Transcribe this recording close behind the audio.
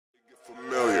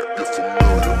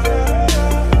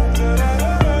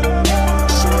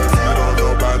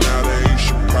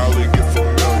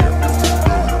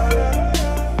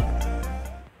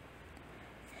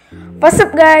What's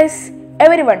up guys?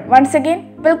 Everyone, once again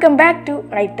welcome back to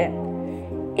Right Turn.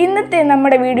 ഇന്നത്തെ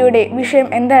നമ്മുടെ വീഡിയോയുടെ വിഷയം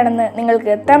എന്താണെന്ന്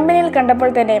നിങ്ങൾക്ക് തമ്പനയിൽ കണ്ടപ്പോൾ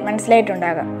തന്നെ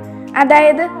മനസ്സിലായിട്ടുണ്ടാകാം.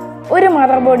 അതായത് ഒരു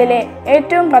മദർബോർഡിലെ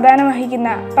ഏറ്റവും പ്രധാനം വഹിക്കുന്ന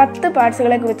 10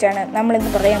 പാർട്സുകളെ കുറിച്ചാണ് നമ്മൾ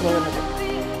ഇന്ന് പറയാൻ പോകുന്നത്.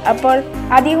 അപ്പോൾ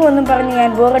അധികം ഒന്നും പറഞ്ഞ്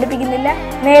ഞാൻ ബോറടിപ്പിക്കുന്നില്ല,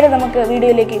 നേരെ നമുക്ക്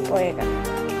വീഡിയോയിലേക്ക് പോയേക്കാം.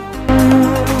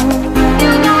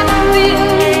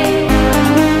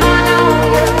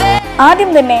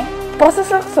 ആദ്യം തന്നെ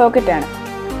പ്രോസസർ സോക്കറ്റ് ആണ്.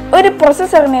 ഒരു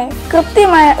പ്രോസസ്സറിനെ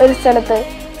കൃത്യമായ ഒരു സ്ഥലത്ത്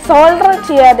സോൾഡർ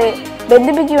ചെയ്യാതെ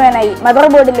ബന്ധിപ്പിക്കുവാനായി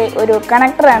മദർബോർഡിലെ ഒരു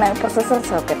കണക്ടറാണ് പ്രോസസർ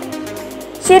സോക്കറ്റ്.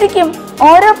 ശരിക്കും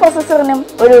ഓരോ പ്രോസസ്സറിനും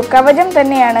ഒരു കവചം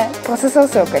തന്നെയാണ് പ്രോസസർ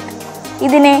സോക്കറ്റ്.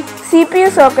 ഇതിനെ CPU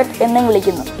സോക്കറ്റ് എന്നും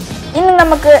വിളിക്കുന്നു. ഇനി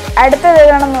നമുക്ക് അടുത്തത്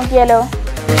ഏതാണെന്ന് നോക്കിയാലോ.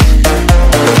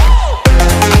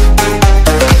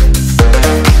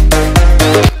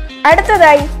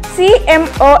 അടുത്തതായി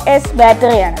CMOS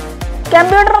ബാറ്ററിയാണ്.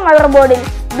 കമ്പ്യൂട്ടർ മദർബോർഡിൽ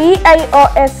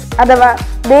BIOS അഥവാ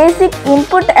ബേസിക്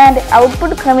ഇൻപുട്ട് ആൻഡ്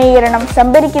ഔട്ട്പുട്ട് ക്രമീകരണം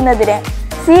സംഭരിക്കുന്നതിന്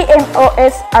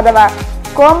CMOS അഥവാ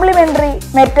complementary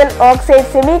metal oxide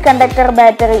semi conductor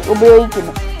battery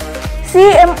ഉപയോഗിക്കുന്നു.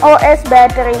 CMOS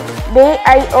ബാറ്ററി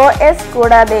BIOS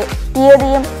കൂടാതെ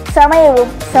തീയതിയും സമയവും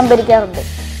സംഭരിക്കാറുണ്ട്.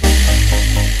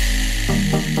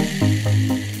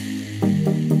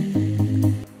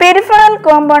 പെരിഫറൽ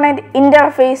കോമ്പോണന്റ്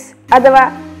ഇന്റർഫേസ് അഥവാ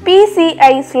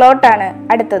PCI സ്ലോട്ടാണ്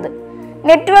അടുത്തത്.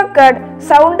 Network card,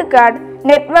 sound card,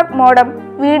 network modem,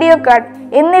 video card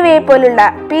എന്നിവയെ പോലുള്ള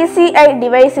PCI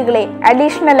ഡിവൈസുകളെ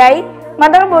അഡീഷണലായി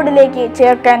മദർബോർഡിലേക്ക്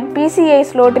ചേർക്കാൻ PCI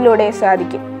സ്ലോട്ടിലൂടെ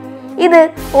സാധിക്കും. ഇത്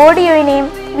ഓഡിയോയിനെയും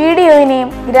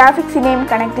വീഡിയോയിനെയും ഗ്രാഫിക്സിനെയും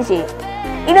കണക്ട് ചെയ്യും.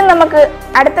 ഇനി നമുക്ക്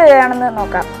അടുത്തതാണെന്ന്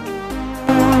നോക്കാം.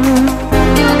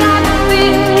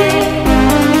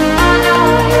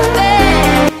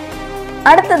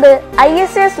 അടുത്തത്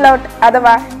ISA സ്ലോട്ട്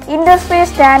അഥവാ ഇൻഡസ്ട്രിയൽ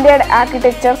സ്റ്റാൻഡേർഡ്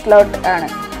ആർക്കിടെക്ചർ സ്ലോട്ട് ആണ്.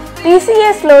 PCI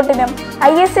സ്ലോട്ടിനും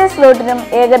ISA സ്ലോട്ടിനും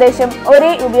ഏകദേശം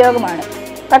ഒരേ ഉപയോഗമാണ്.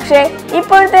 പക്ഷേ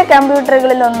ഇപ്പോഴത്തെ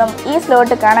കമ്പ്യൂട്ടറുകളിലൊന്നും ഈ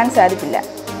സ്ലോട്ട് കാണാൻ സാധിക്കില്ല.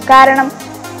 കാരണം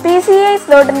PCI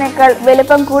സ്ലോട്ടിനേക്കാൾ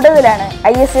വലിപ്പം കൂടുതലാണ്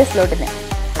ISA സ്ലോട്ടിന്.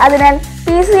 അതിനാൽ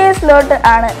PCI സ്ലോട്ട്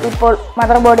ആണ് ഇപ്പോൾ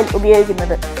മദർബോർഡിൽ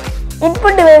ഉപയോഗിക്കുന്നത്.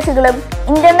 ഇൻപുട്ട് ഡിവൈസുകളും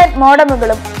ഇന്റർനെറ്റ്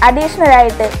മോഡമുകളും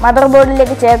അഡീഷണലായിട്ട്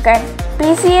മദർബോർഡിലേക്ക് ചേർക്കാൻ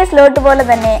PCI സ്ലോട്ട് പോലെ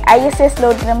തന്നെ ISA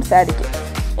സ്ലോട്ടിനും സാധിക്കും.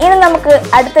 ഇനി നമുക്ക്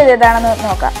അടുത്തത് ഏതാണെന്ന്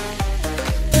നോക്കാം.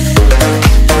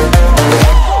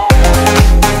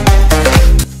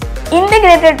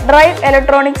 ഇന്റഗ്രേറ്റഡ് ഡ്രൈവ്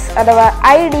ഇലക്ട്രോണിക്സ് അഥവാ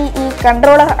IDE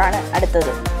കൺട്രോളർ ആണ്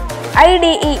അടുത്തത്.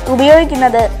 IDE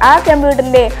ഉപയോഗിക്കുന്നത് ആ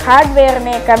കമ്പ്യൂട്ടറിന്റെ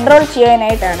ഹാർഡ്വെയറിനെ കൺട്രോൾ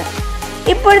ചെയ്യാനായിട്ടാണ്.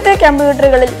 ഇപ്പോഴത്തെ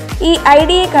കമ്പ്യൂട്ടറുകളിൽ ഈ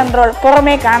IDE കൺട്രോൾ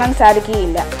പുറമേ കാണാൻ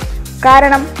സാധിക്കുകയില്ല.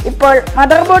 കാരണം ഇപ്പോൾ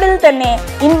മദർബോർഡിൽ തന്നെ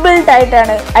ഇൻബിൽട്ട്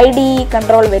ആയിട്ടാണ് IDE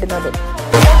കൺട്രോൾ വരുന്നത്.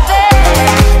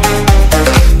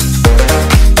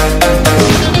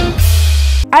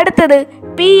 അടുത്തത്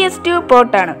PS2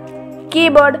 പോർട്ടാണ്.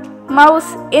 കീബോർഡ്,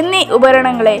 മൗസ് എന്നീ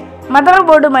ഉപകരണങ്ങളെ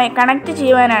മദർബോർഡുമായി കണക്ട്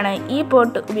ചെയ്യുവാനാണ് ഈ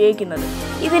പോർട്ട് ഉപയോഗിക്കുന്നത്.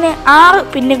 ഇതിന് 6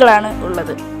 പിന്നുകളാണ്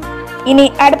ഉള്ളത്. ഇനി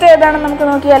അടുത്ത ഏതാണെന്ന് നമുക്ക്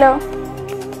നോക്കിയാലോ.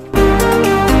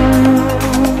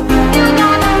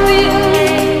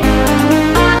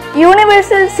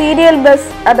 യൂണിവേഴ്സൽ സീരിയൽ ബസ്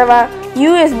അഥവാ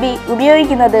USB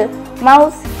ഉപയോഗിക്കുന്നത്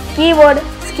mouse, keyboard,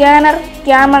 scanner,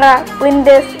 camera,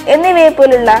 printers എന്നിവയെ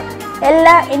പോലുള്ള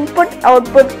എല്ലാ ഇൻപുട്ട്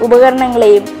ഔട്ട്പുട്ട്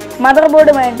ഉപകരണങ്ങളെയും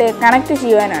മദർബോർഡുമായിട്ട് കണക്ട്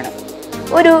ചെയ്യുവാനാണ്.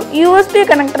 ഒരു USB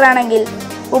കണക്ടർ ആണെങ്കിൽ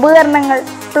ഉപകരണങ്ങൾ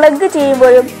പ്ലഗ്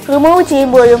ചെയ്യുമ്പോഴും റിമൂവ്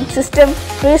ചെയ്യുമ്പോഴും സിസ്റ്റം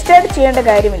റീസ്റ്റാർട്ട് ചെയ്യേണ്ട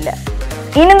കാര്യമില്ല.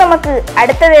 ഇനി നമുക്ക്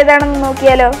അടുത്തത് ഏതാണെന്ന്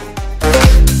നോക്കിയാലോ.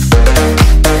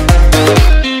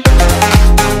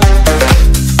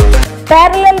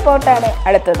 പാരലൽ പോർട്ടാണ്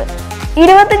അടുത്തത്.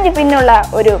 25 പിന്നുള്ള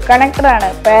ഒരു കണക്ടറാണ്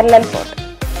പാരലൽ പോർട്ട്.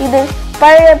 ഇത്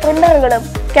പഴയ പ്രിന്ററുകളും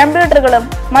കമ്പ്യൂട്ടറുകളും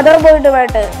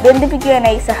മദർബോർഡുമായിട്ട്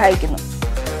ബന്ധിപ്പിക്കുവാനായി സഹായിക്കുന്നു.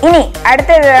 ഇനി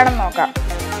അടുത്തത് ഏതാണെന്ന് നോക്കാം.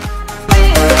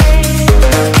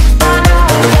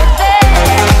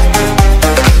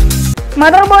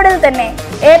 മദർബോർഡിൽ തന്നെ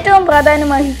ഏറ്റവും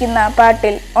പ്രാധാന്യം വഹിക്കുന്ന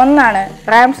പാർട്ടിൽ ഒന്നാണ്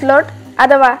RAM സ്ലോട്ട്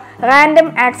അഥവാ റാൻഡം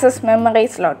ആക്സസ് മെമ്മറി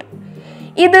സ്ലോട്ട്.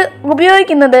 ഇത്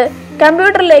ഉപയോഗിക്കുന്നത്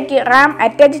കമ്പ്യൂട്ടറിലേക്ക് RAM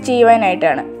അറ്റാച്ച്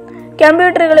ചെയ്യുവാനായിട്ടാണ്.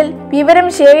 കമ്പ്യൂട്ടറുകളിൽ വിവരം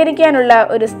ശേഖരിക്കാനുള്ള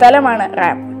ഒരു സ്ഥലമാണ്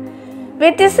RAM.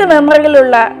 വ്യത്യസ്ത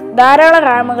മെമ്മറികളുള്ള ധാരാളം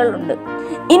റാമുകൾ ഉണ്ട്.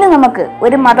 ഇനി നമുക്ക്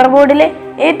ഒരു മദർബോർഡിലെ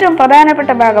ഏറ്റവും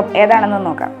പ്രധാനപ്പെട്ട ഭാഗം ഏതാണെന്ന്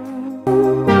നോക്കാം.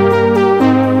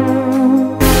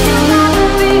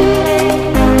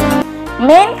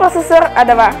 മെയിൻ പ്രോസസർ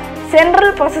അഥവാ സെൻട്രൽ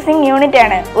പ്രോസസ്സിംഗ് യൂണിറ്റ്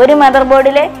ആണ് ഒരു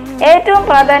മദർബോർഡിലെ ഏറ്റവും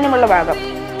പ്രാധാന്യമുള്ള ഭാഗം.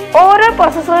 ഓരോ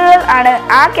പ്രോസസ്സറുകൾ ആണ്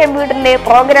ആ കമ്പ്യൂട്ടറിന്റെ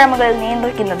പ്രോഗ്രാമുകൾ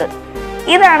നിയന്ത്രിക്കുന്നത്.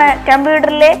 ഇതാണ്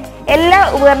കമ്പ്യൂട്ടറിലെ എല്ലാ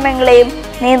ഉപകരണങ്ങളെയും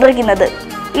നിയന്ത്രിക്കുന്നത്.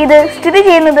 ഇത് സ്ഥിതി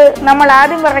ചെയ്യുന്നത് നമ്മൾ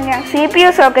ആദ്യം പറഞ്ഞ CPU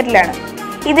സോക്കറ്റിലാണ്.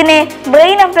 ഇതിനെ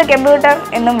ബ്രെയിൻ ഓഫ് ദ കമ്പ്യൂട്ടർ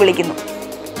എന്നും വിളിക്കുന്നു.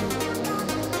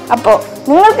 അപ്പോൾ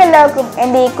നിങ്ങൾക്കെല്ലാവർക്കും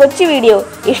എൻ്റെ ഈ കൊച്ചു വീഡിയോ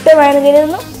ഇഷ്ടമായെന്ന്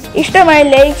കരുതുന്നു. ഇഷ്ടമായി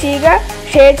ലൈക്ക് ചെയ്യുക,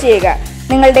 ഷെയർ ചെയ്യുക.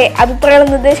 നിങ്ങളുടെ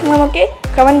അഭിപ്രായങ്ങളും നിർദ്ദേശങ്ങളുമൊക്കെ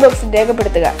കമൻറ്റ് ബോക്സിൽ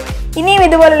രേഖപ്പെടുത്തുക. ഇനിയും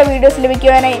ഇതുപോലുള്ള videos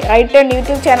ലഭിക്കുവാനായി right turn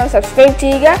YouTube channel subscribe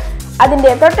ചെയ്യുക.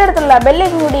 അതിൻ്റെ തൊട്ടടുത്തുള്ള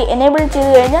ബെല്ലൈക്കൺ കൂടി എനേബിൾ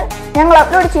ചെയ്ത് കഴിഞ്ഞാൽ ഞങ്ങൾ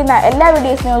അപ്ലോഡ് ചെയ്യുന്ന എല്ലാ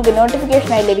വീഡിയോസും നിങ്ങൾക്ക്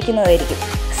നോട്ടിഫിക്കേഷനായി ലഭിക്കുന്നതായിരിക്കും.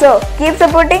 So keep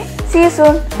supporting. See you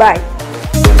soon.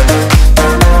 Bye.